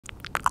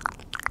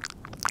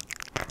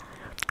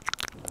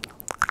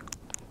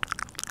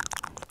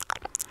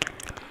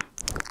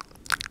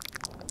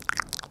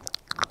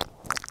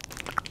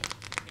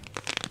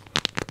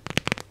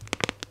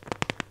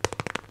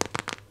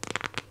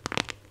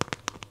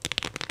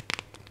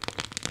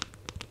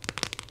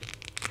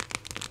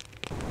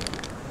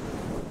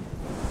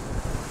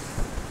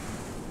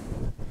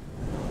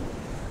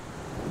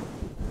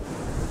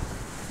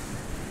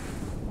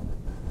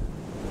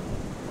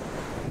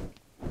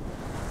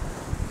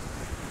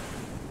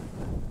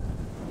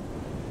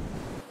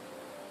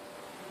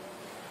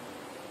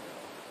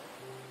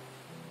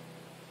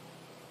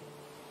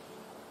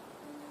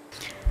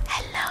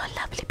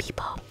lovely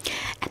people,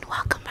 and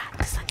welcome back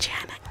to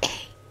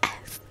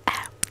SandrianASMR.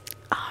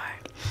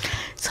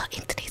 So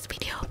in today's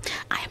video,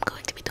 I am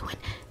going to be doing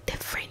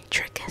different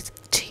triggers,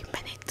 2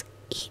 minutes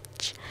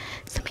each.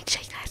 So make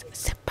sure you guys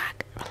sit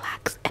back,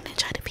 relax, and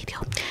enjoy the video.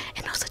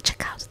 And also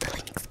check out the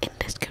links in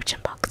the description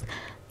box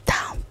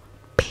down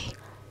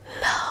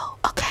below.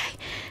 Okay,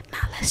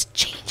 now let's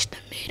change the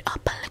mood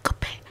up a little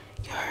bit.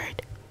 You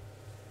heard?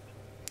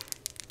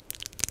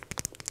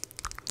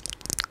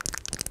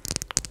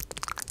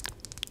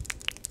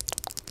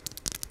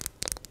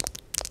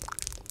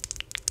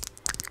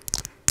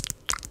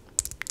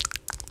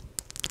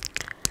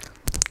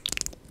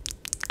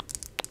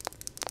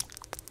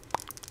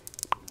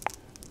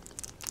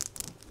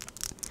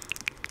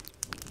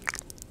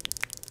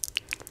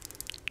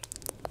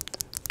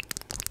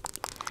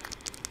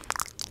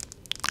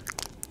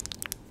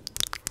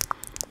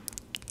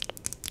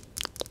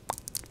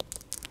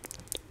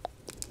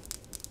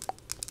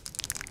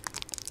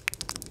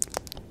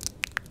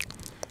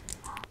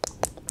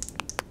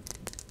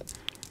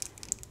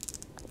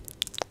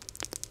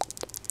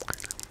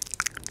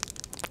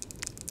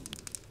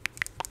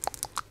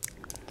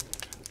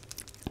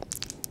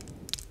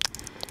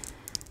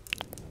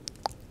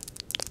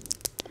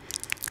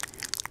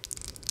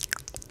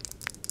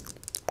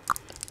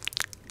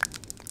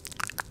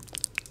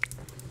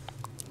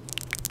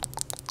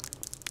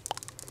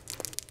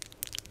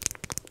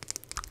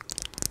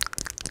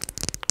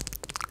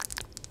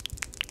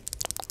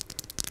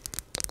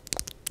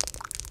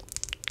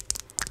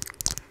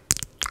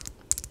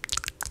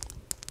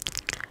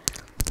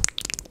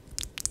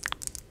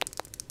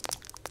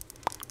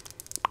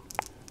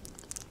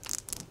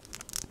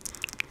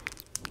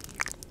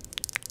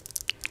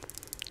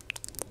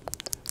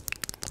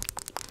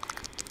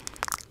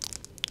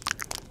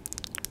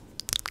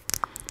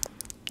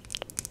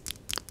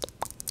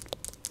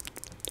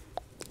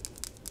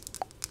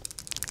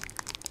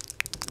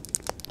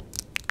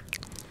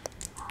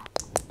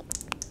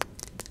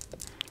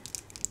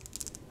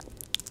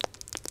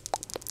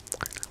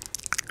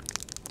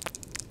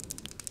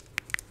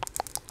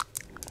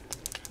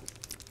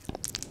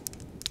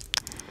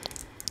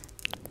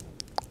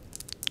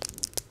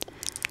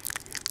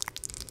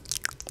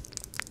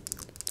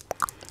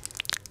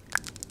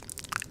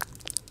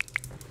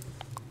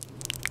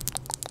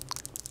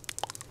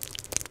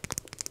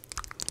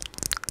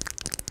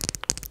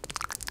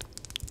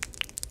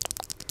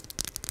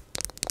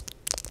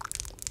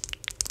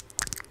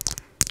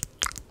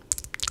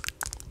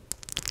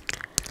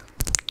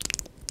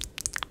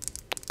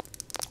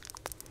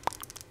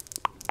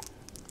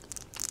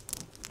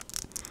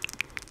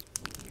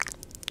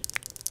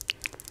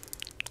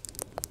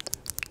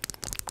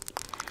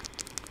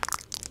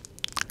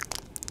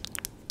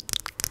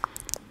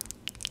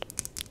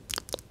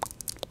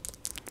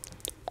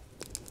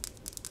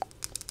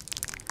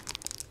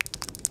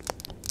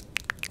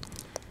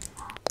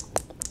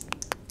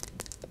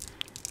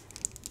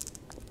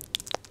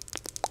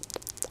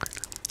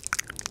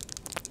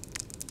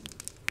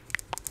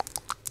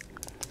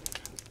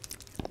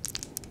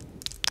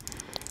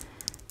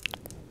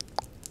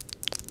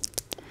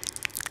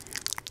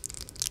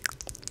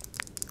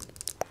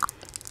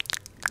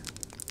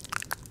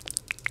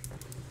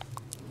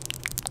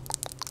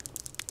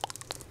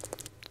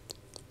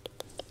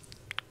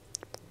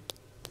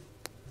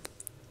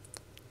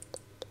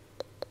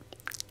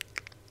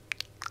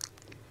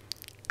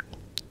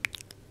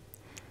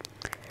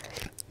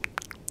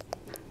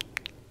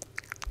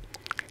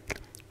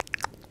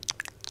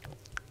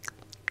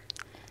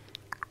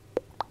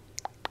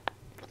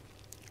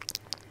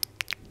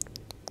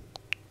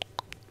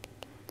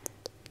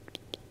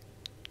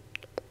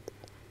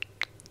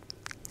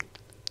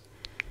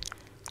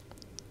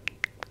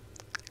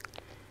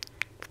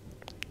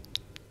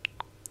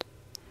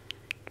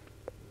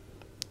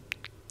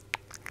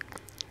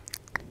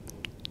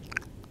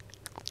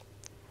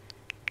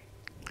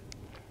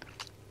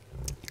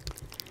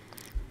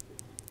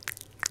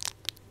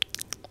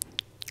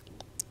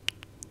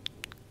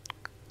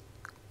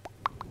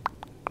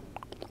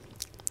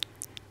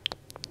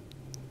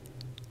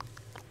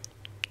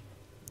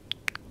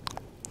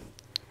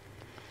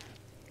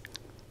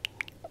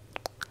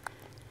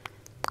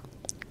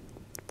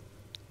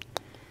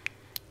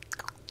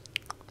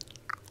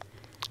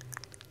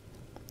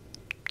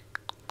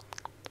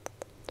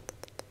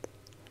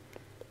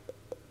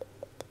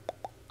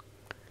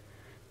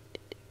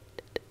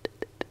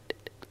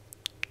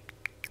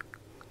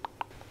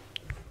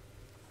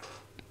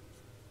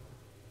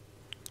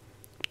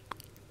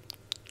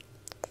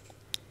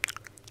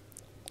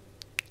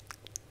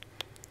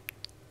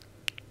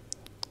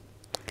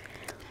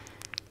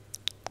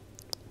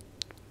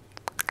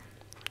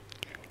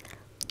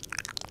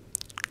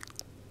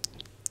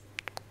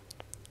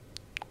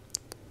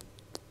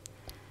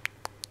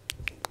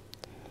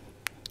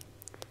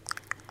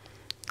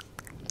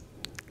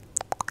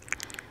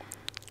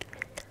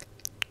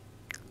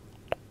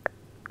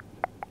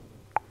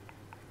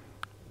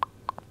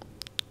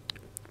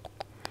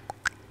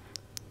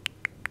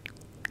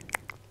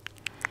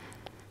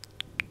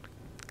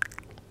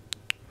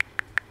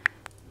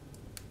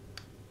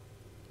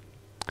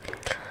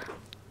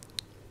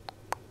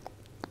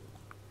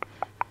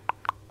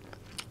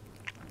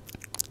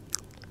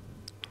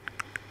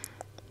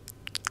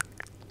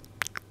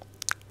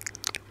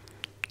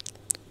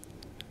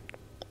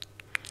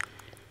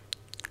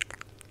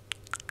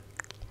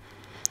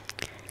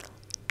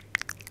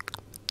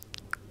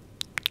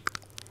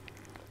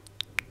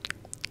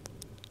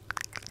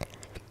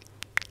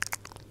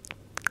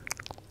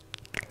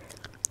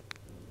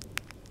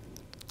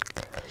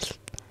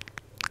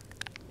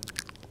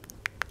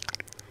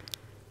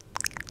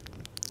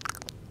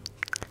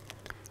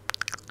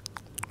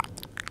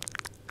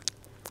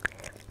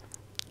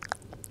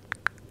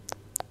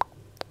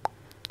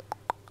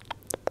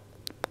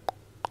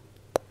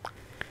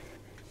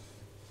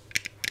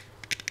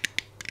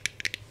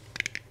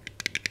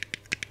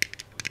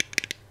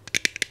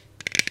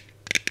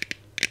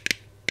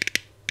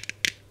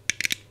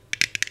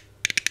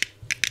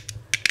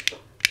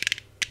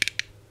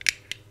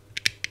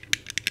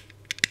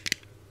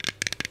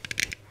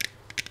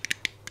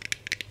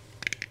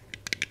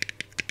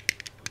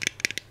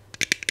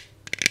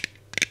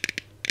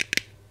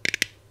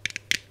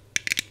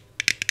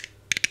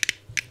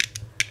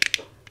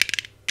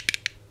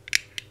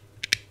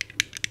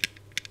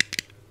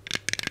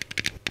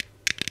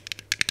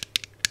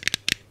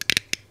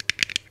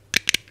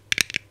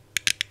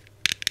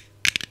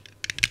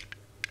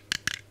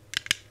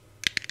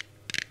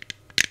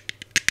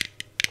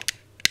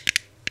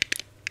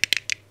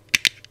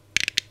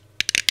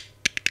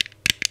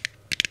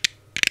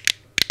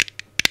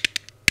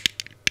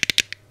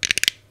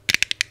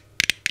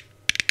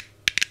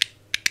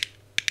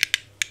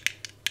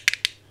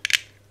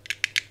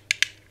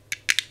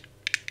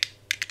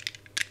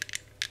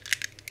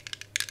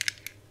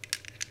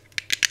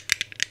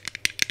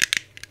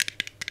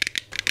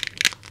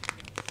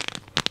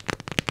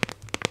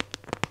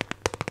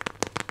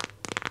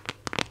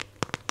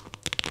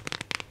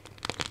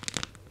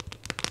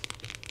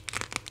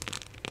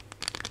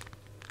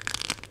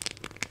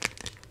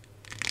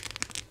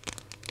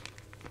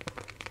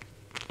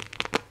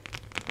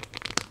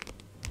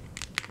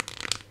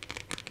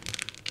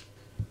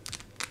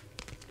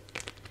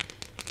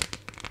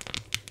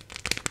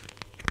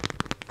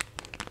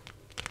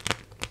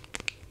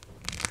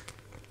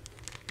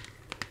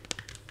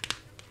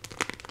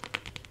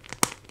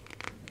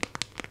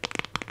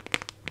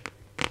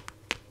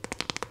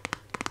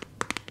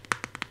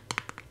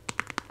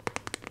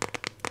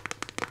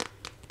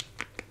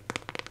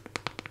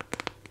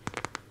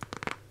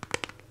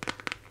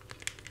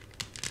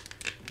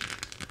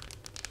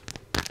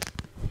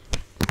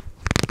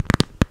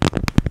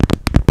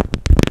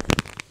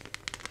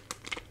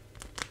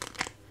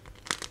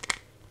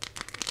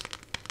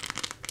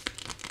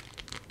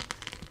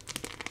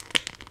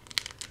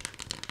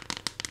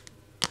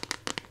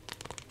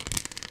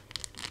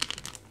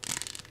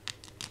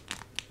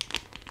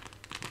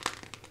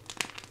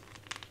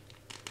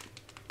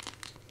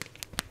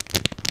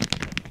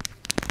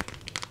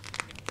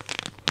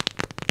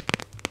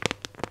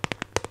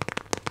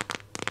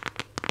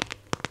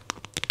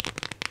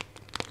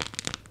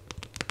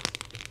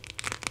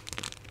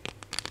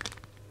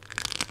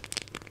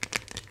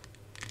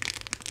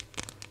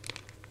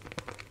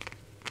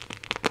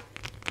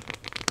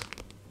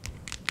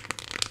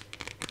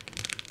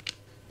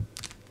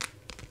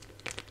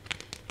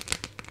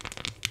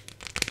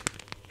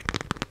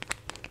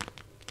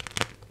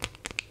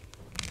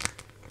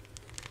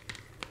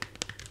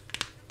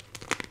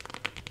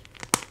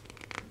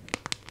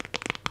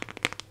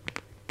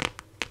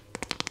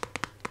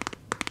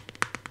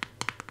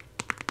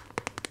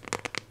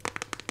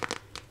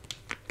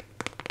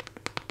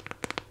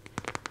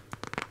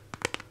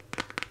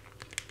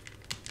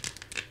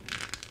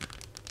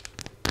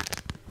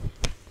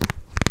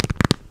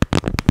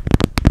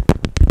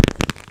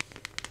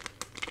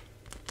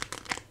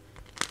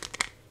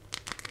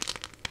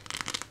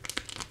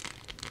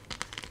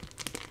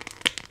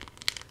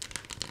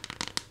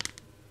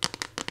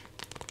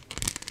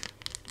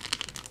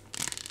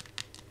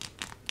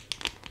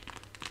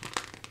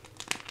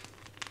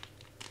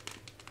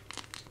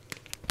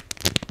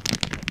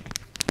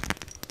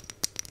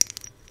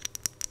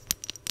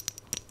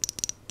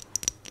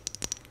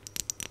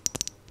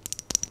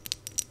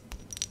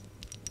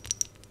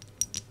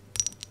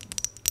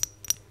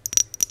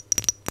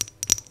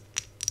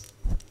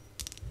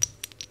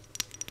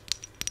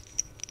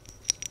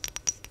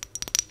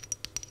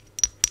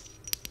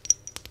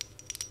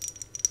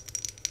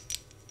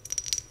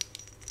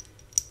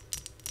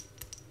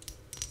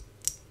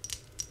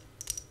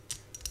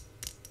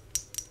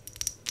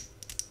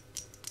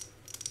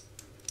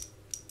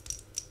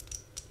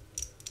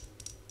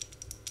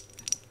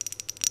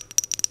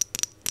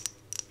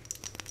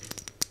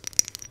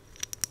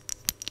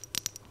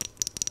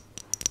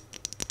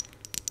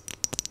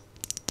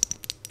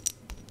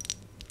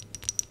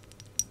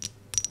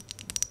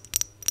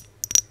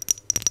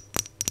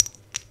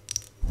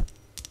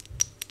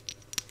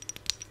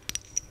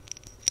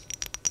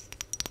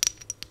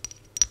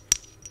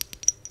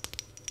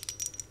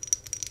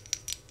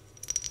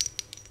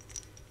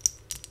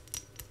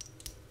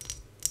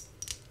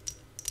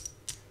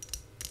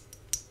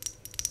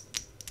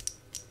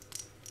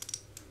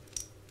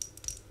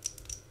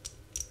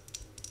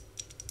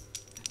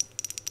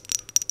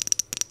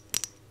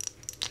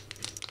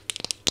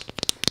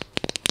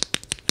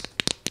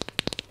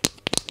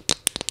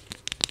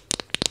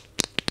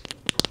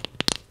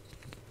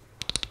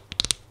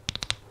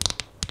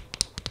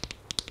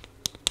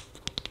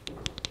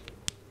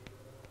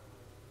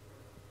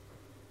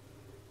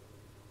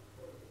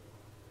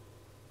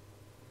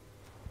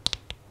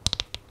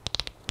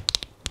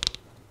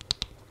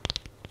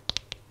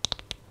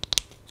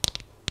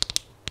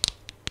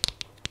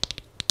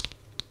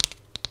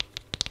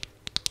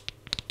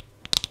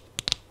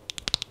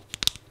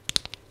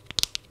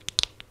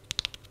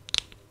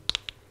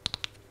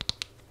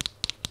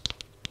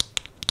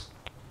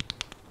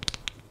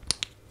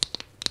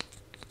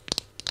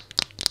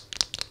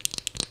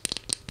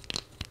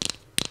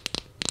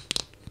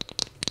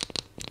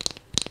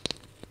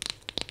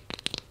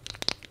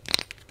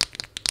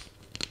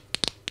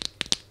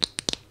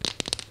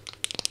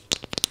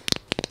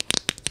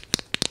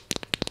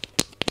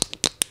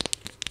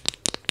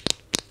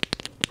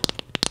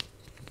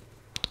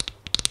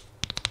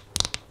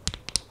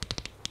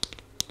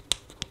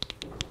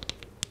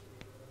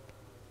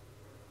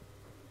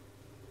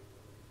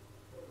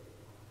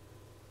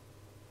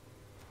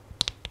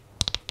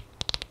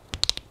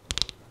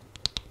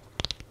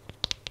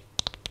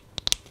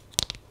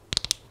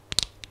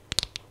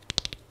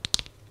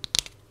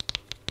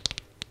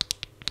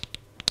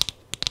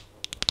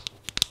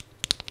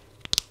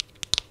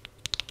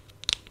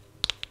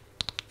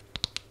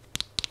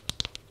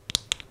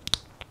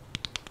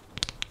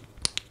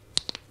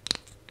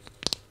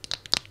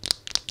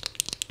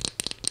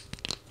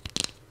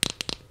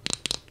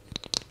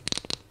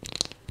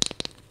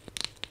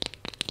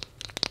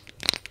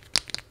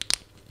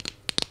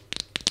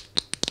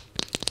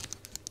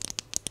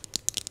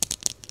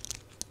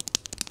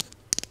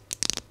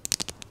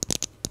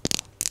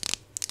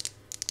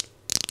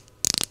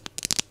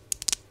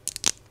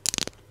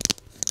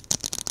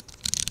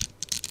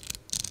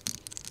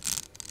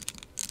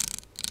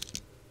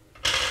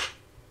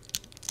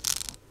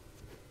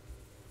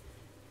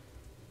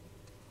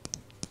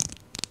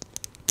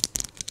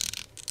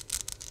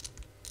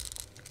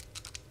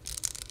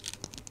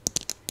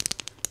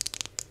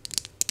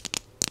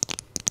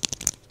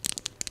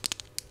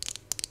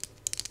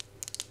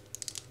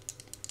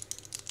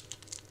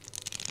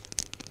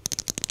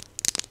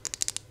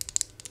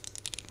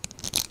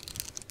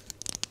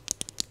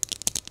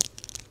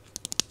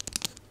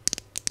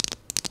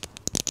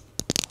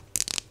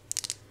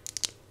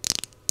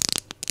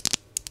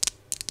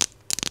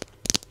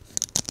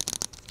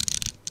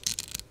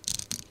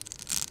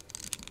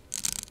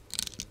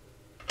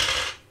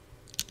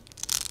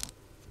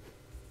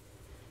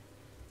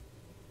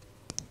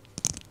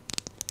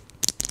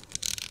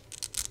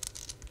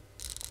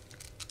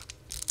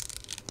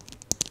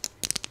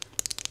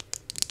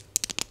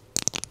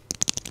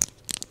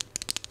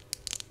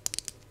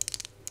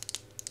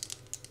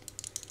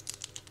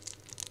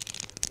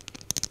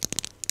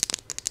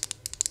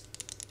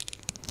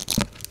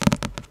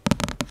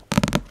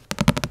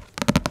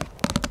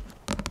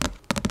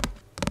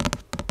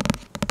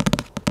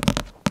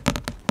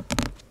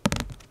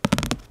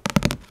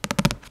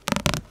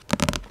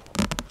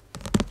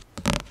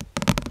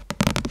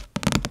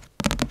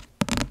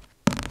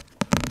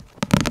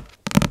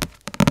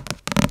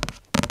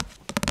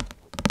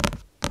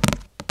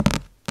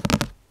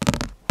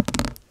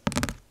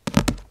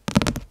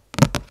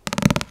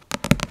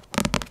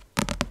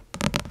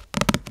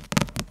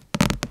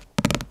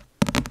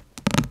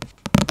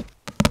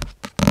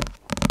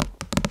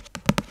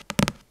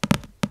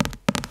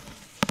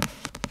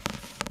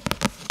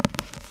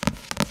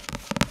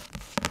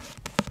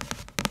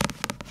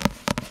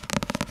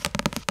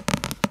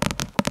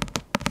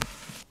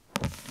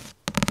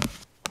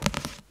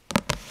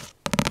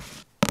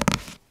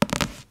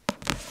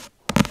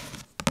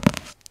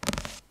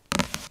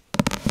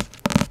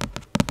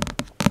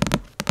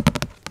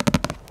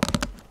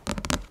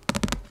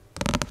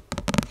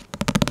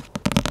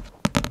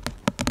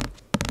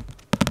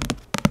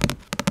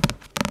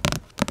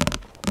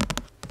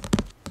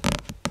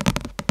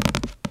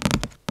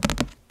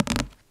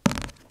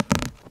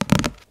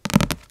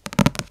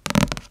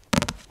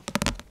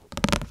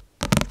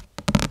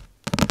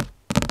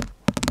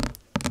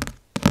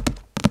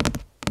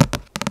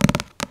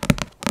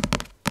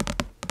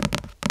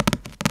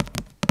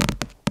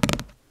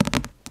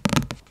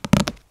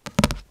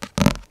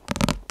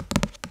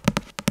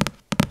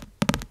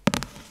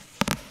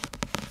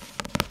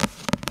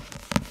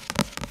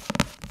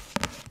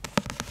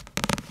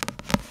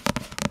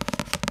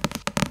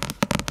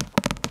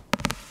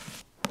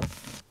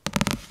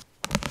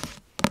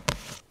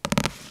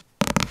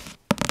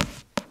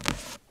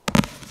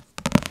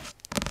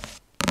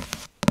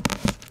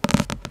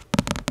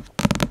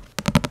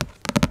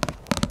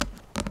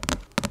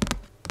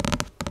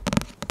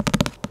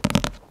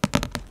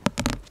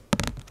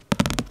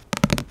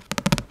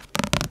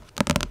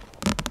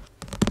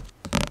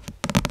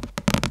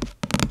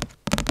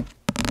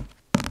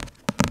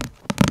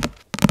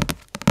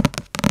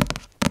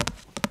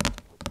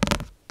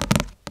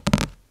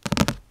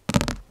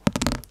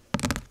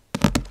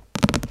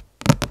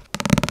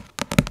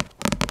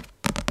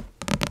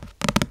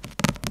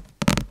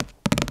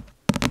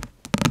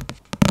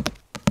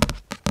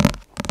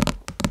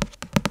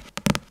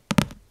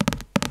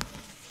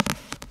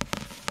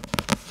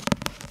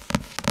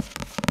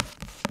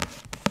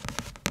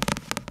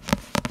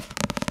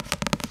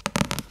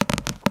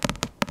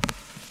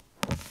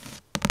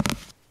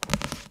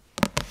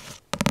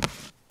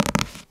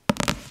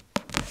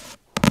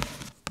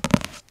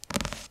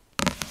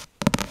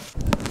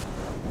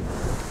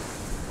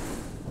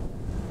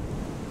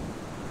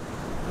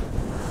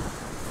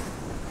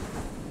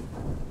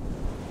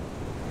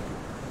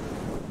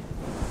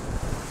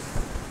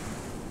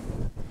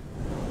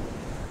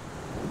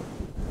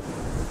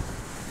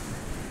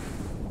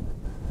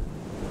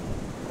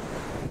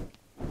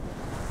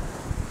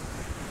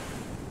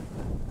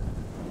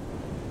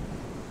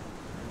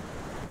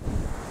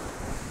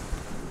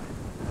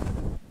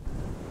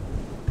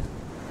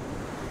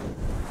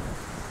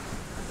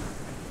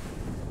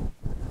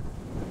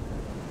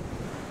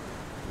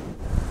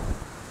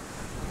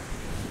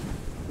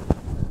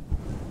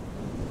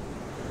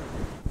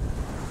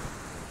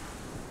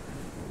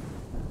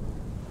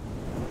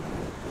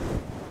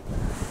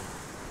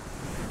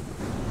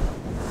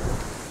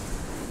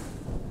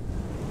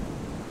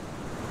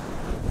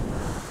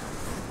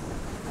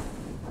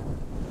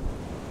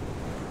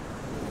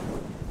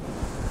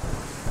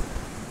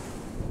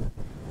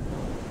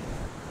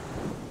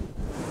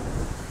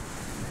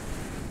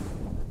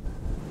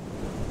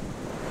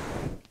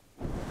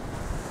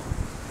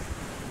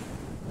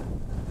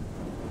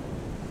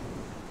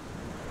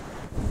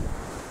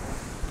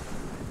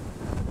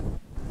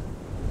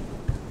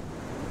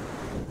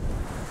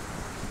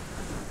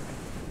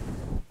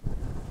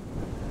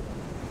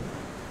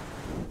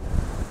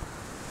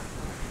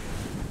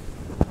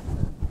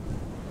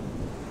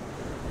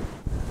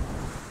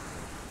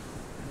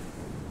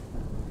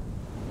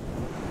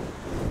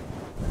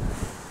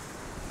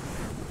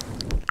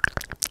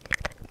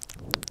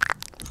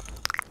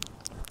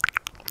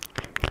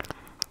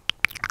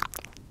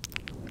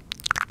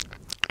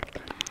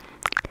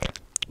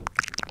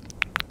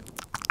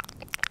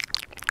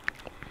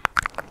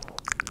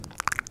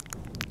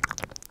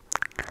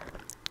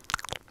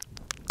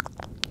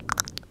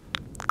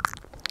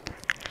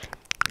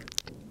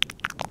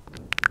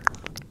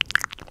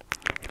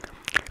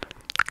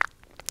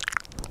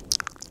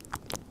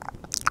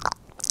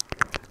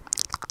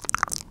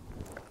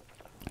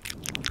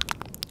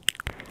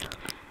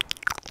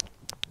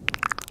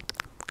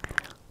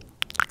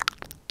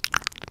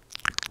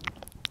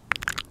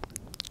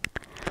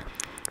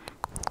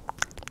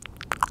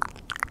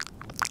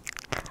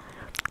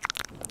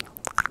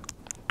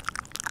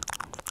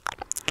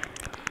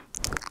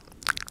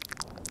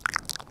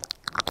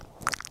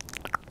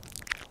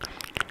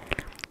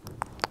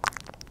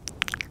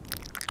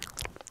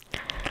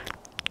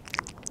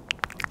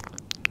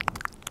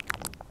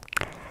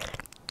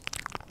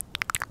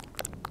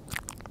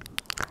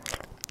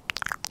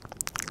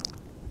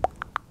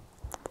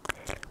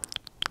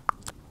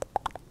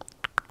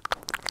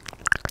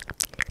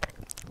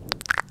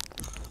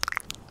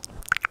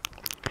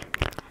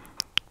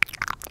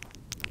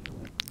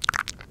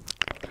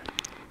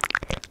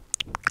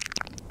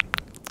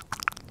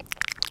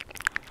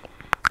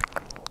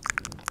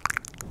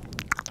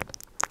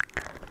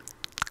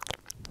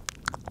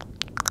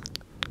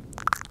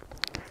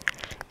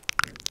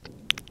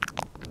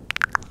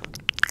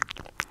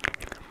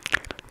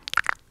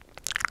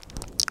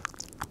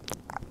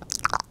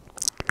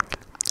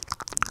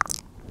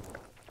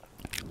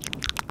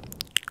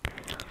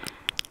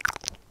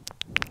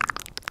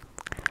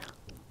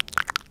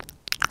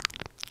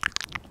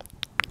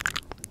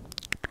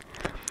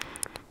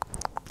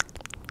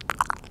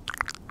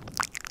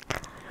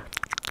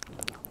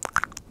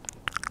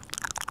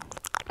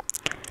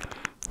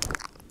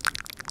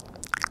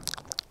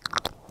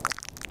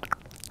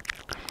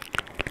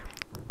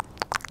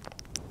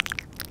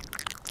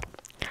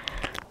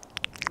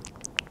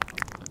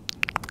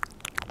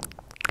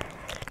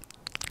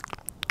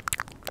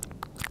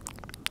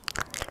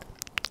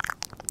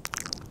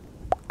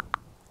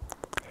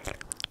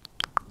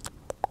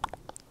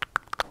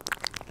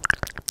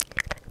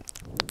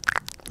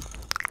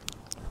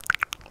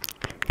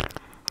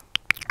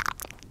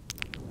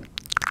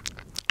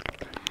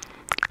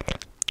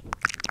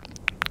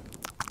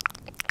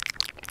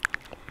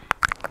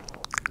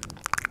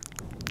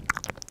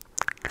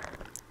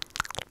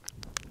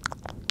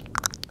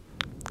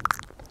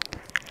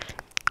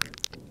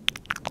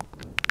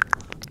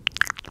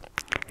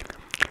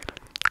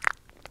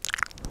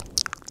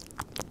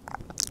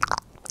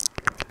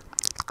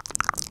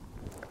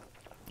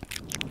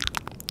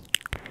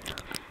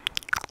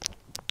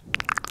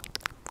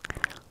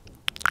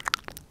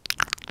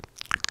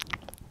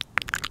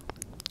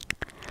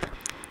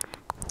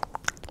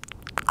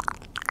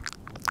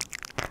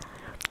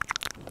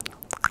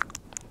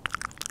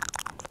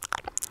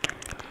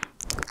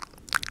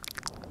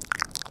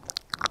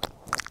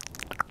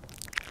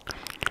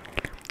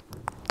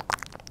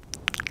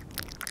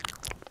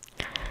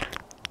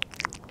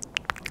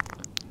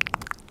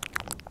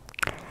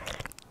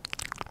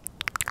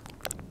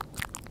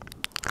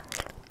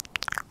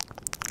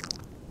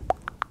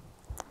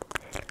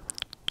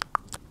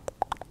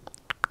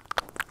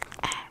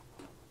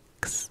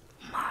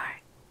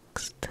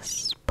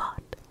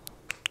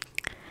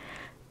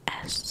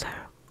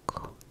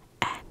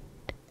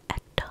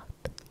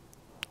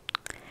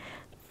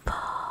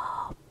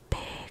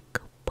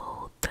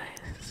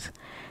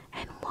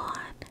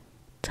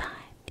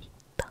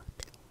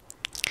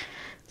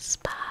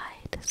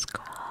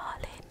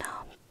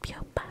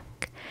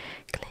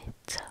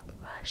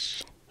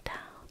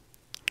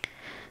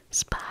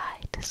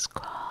 spiders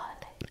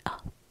crawling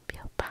up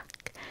your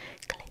back,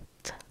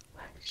 glitter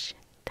rushing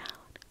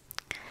down,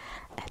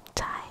 a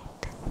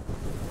tight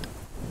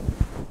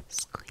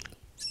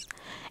squeeze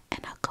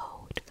and a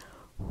cold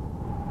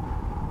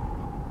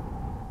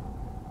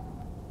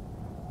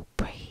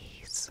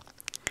breeze.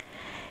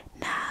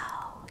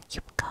 Now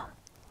you've got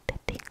the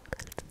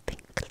tingles,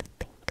 tinkle,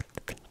 tinkle,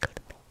 tinkle,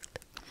 tinkle.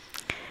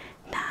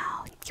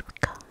 Now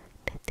you've got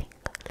the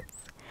tingles.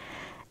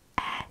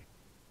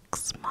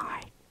 X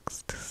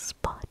marks the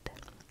spot,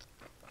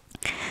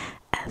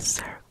 a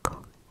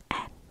circle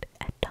and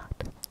a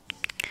dot.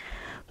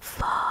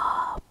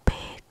 4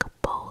 big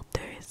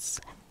boulders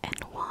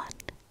and 1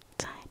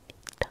 tiny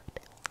dot.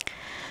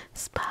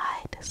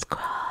 Spiders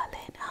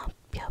crawling up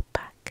your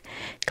back,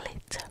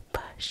 glitter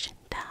pushing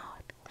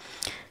down.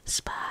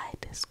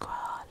 Spiders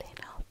crawling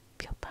up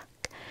your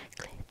back,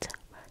 glitter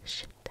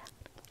rushing down.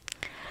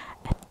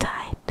 A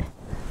tight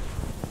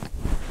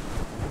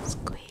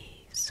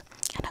squeeze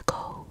and a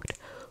cold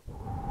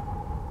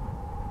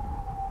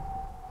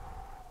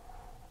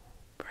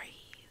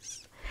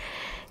breeze.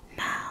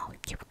 Now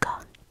you've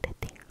got the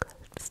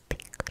tingles,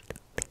 tingles,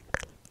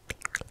 tingles,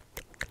 tingles,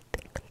 tingles,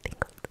 tingles,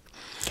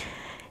 tingles.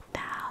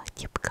 Now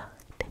you've got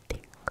the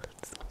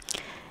tingles.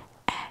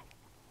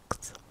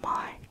 X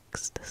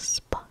marks the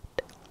spot,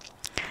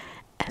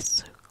 a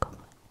circle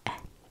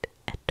and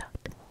a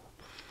dot.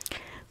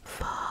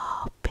 4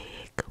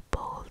 big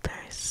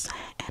boulders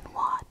and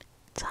 1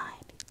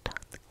 tiny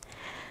dot.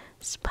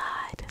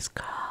 Spiders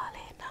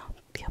crawling up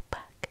your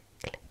back,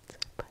 glitter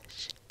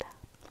pushing down.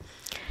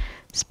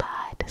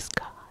 Spiders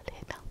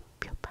crawling up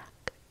your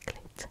back,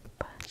 glitter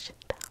pushing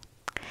down.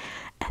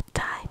 A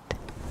tight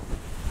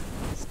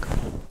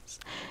squeeze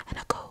and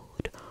a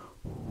cold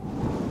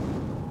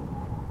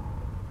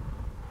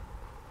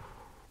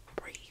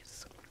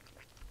breeze.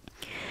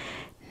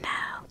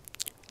 Now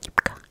you've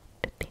got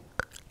the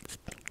tingles,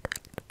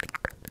 tingles,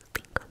 tingles,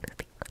 tingles,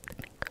 tingles,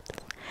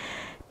 tingles.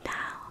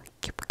 Now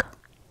you've got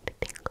the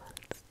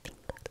tingles,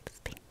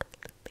 tingles,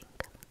 tingles,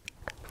 tingles.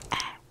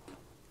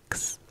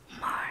 X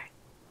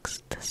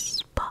marks the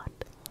spot,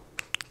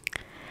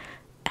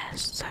 a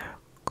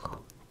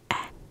circle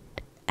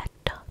and a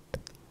dot.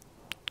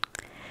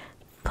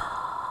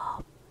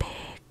 4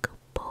 big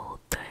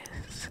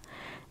boulders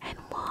and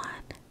 1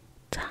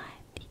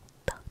 tiny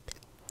dot.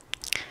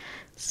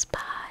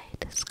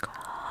 Spiders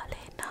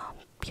crawling up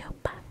your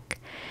back,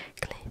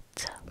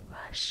 glitter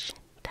rushing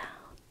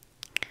down.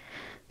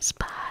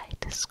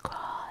 Spiders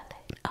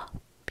crawling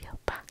up your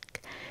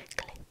back,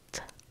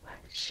 glitter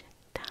rushing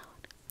down.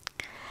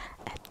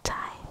 A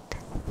tight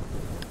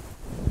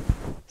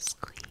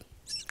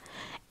squeeze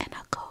and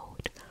a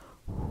cold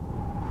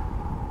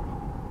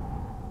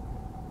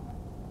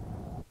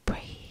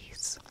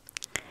breeze.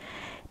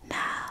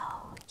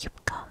 Now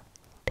you've got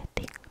the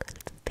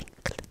tingles,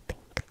 tinkle,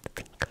 tinkle,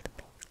 tinkle,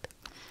 tinkle.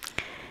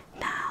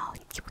 Now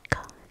you've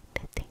got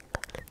the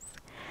tingles.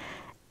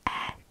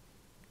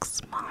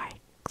 X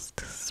marks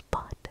the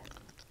spot,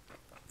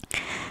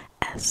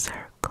 a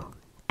circle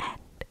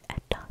and a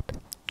dot.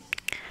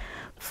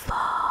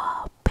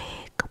 4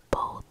 big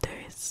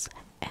boulders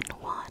and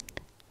 1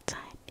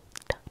 tiny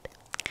dot.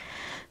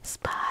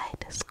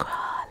 Spiders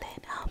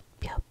crawling up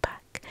your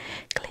back,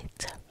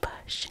 glitter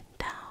pushing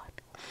down.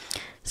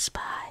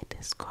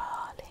 Spiders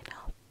crawling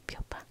up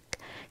your back,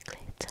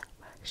 glitter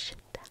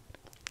rushing down.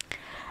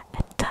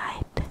 A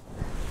tight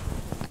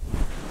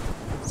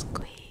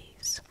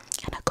squeeze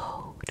and a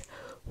cold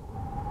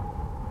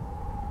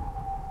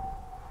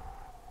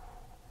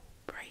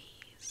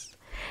breeze.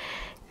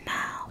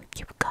 Now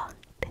you've got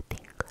the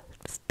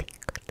tingles,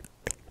 tingles,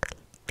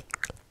 tingles,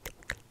 tingles,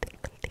 tingles,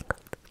 tingles,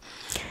 tingles.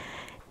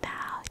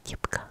 Now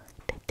you've got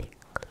the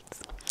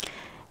tingles.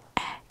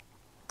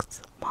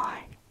 X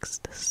marks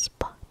the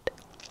spot,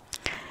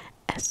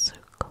 a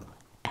circle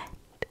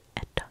and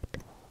a dot.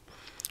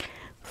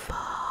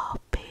 4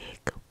 big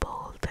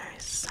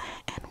boulders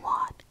and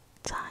 1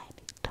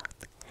 tiny dot.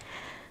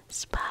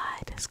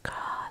 Spiders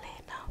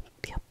crawling up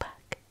your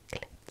back,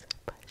 glitter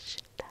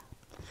pushing down.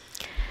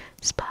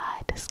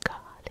 Spiders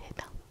crawling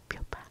up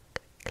your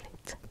back,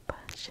 glitter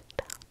pushing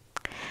down.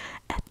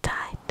 A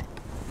tight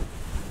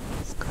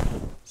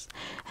squeeze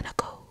and a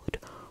cold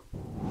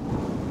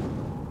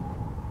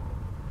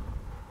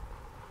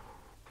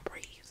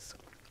breeze.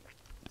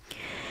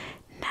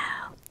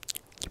 Now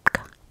you've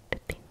got the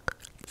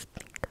tingles,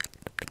 tingles,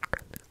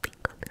 tingles,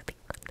 tingles,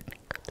 tingles,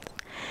 tingles.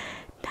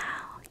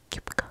 Now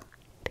you've got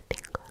the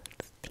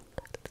tingles,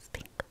 tingles,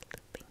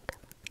 tingles,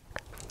 tingles.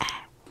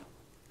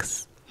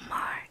 X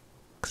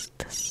marks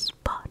the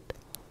spot,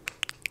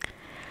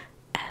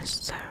 a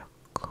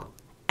circle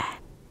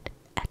and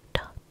a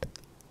dot.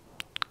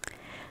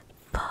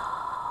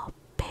 4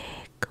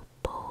 big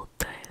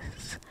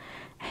boulders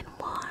and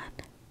 1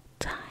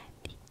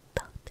 tiny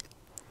dot.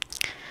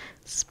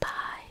 Spiders